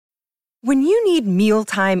When you need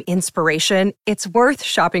mealtime inspiration, it's worth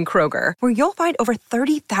shopping Kroger, where you'll find over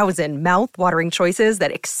 30,000 mouth-watering choices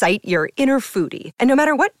that excite your inner foodie. And no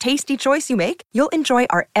matter what tasty choice you make, you'll enjoy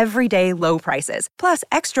our everyday low prices, plus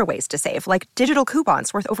extra ways to save, like digital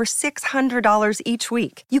coupons worth over $600 each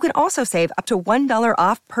week. You can also save up to $1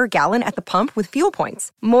 off per gallon at the pump with fuel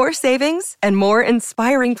points. More savings and more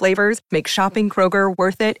inspiring flavors make shopping Kroger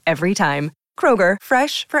worth it every time. Kroger,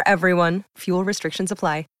 fresh for everyone. Fuel restrictions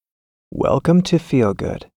apply. Welcome to Feel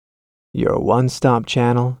Good, your one-stop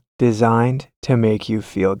channel designed to make you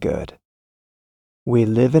feel good. We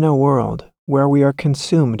live in a world where we are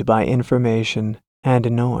consumed by information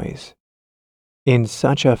and noise. In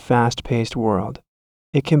such a fast-paced world,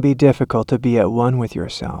 it can be difficult to be at one with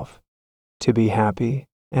yourself, to be happy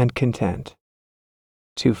and content,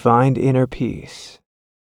 to find inner peace.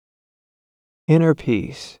 Inner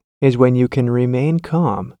peace is when you can remain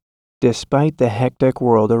calm despite the hectic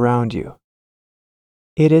world around you.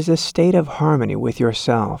 It is a state of harmony with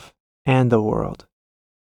yourself and the world.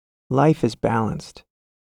 Life is balanced.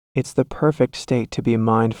 It's the perfect state to be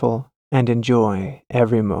mindful and enjoy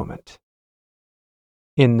every moment.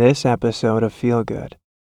 In this episode of Feel Good,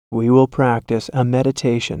 we will practice a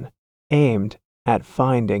meditation aimed at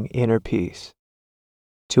finding inner peace,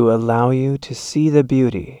 to allow you to see the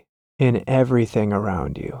beauty in everything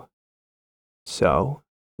around you. So,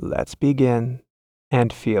 let's begin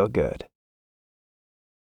and feel good.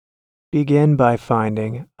 Begin by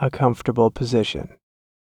finding a comfortable position,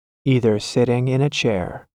 either sitting in a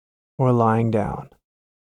chair or lying down.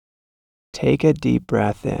 Take a deep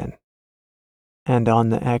breath in, and on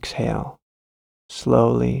the exhale,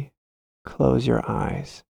 slowly close your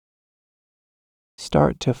eyes.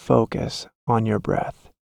 Start to focus on your breath.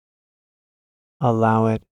 Allow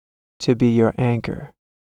it to be your anchor.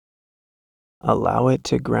 Allow it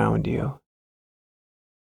to ground you.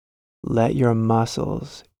 Let your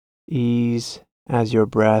muscles ease as your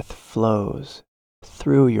breath flows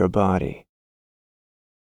through your body.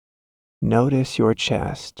 Notice your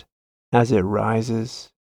chest as it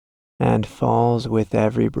rises and falls with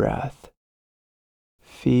every breath.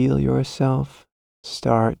 Feel yourself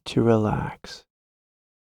start to relax.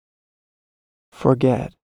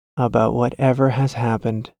 Forget about whatever has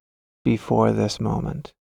happened before this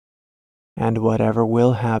moment, and whatever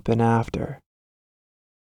will happen after.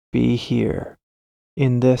 Be here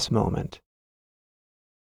in this moment.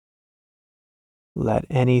 Let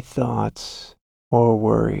any thoughts or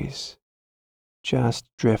worries just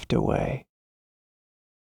drift away.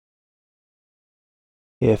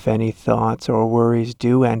 If any thoughts or worries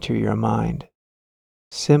do enter your mind,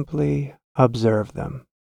 simply observe them.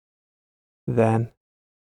 Then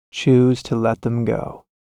choose to let them go.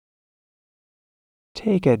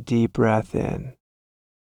 Take a deep breath in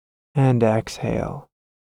and exhale.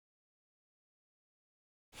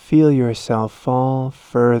 Feel yourself fall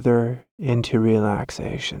further into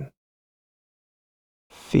relaxation.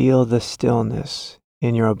 Feel the stillness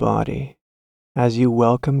in your body as you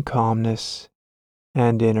welcome calmness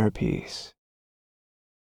and inner peace.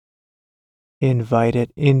 Invite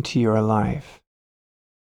it into your life.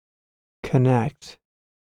 Connect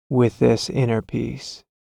with this inner peace.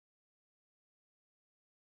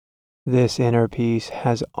 This inner peace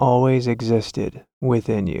has always existed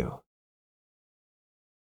within you.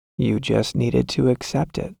 You just needed to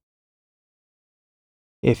accept it.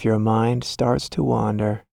 If your mind starts to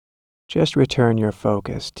wander, just return your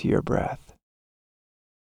focus to your breath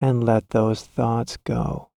and let those thoughts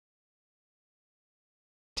go.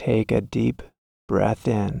 Take a deep breath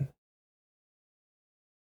in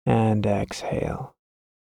and exhale.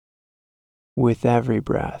 With every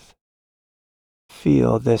breath,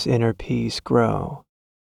 feel this inner peace grow.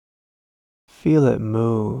 Feel it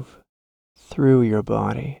move through your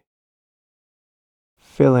body,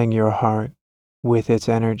 filling your heart with its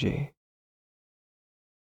energy.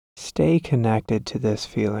 Stay connected to this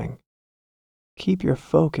feeling. Keep your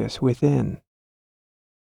focus within.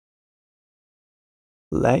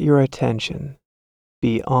 Let your attention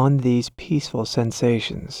be on these peaceful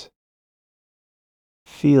sensations.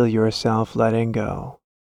 Feel yourself letting go.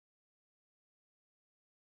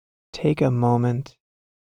 Take a moment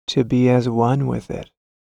to be as one with it.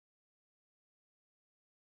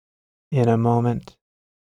 In a moment,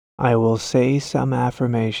 I will say some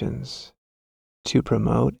affirmations to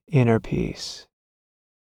promote inner peace.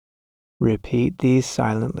 Repeat these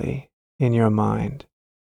silently in your mind.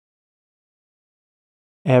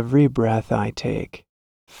 Every breath I take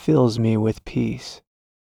fills me with peace.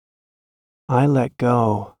 I let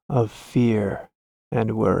go of fear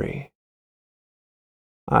and worry.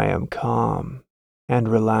 I am calm and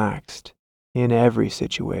relaxed in every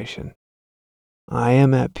situation. I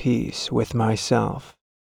am at peace with myself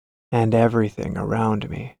and everything around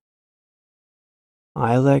me.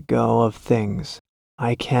 I let go of things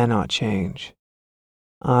I cannot change.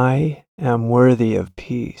 I am worthy of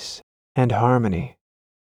peace and harmony.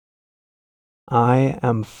 I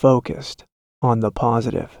am focused on the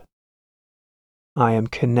positive. I am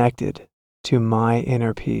connected to my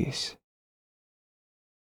inner peace.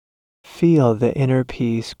 Feel the inner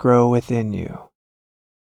peace grow within you.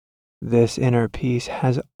 This inner peace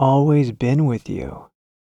has always been with you.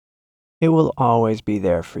 It will always be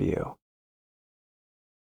there for you.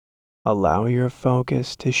 Allow your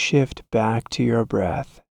focus to shift back to your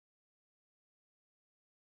breath.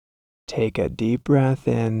 Take a deep breath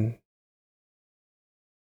in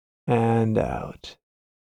and out.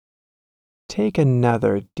 Take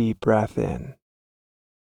another deep breath in.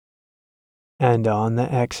 And on the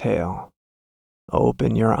exhale,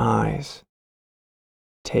 open your eyes.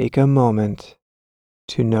 Take a moment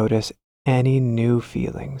to notice any new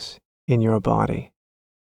feelings in your body.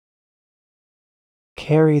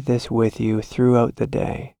 Carry this with you throughout the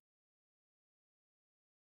day.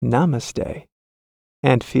 Namaste,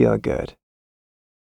 and feel good.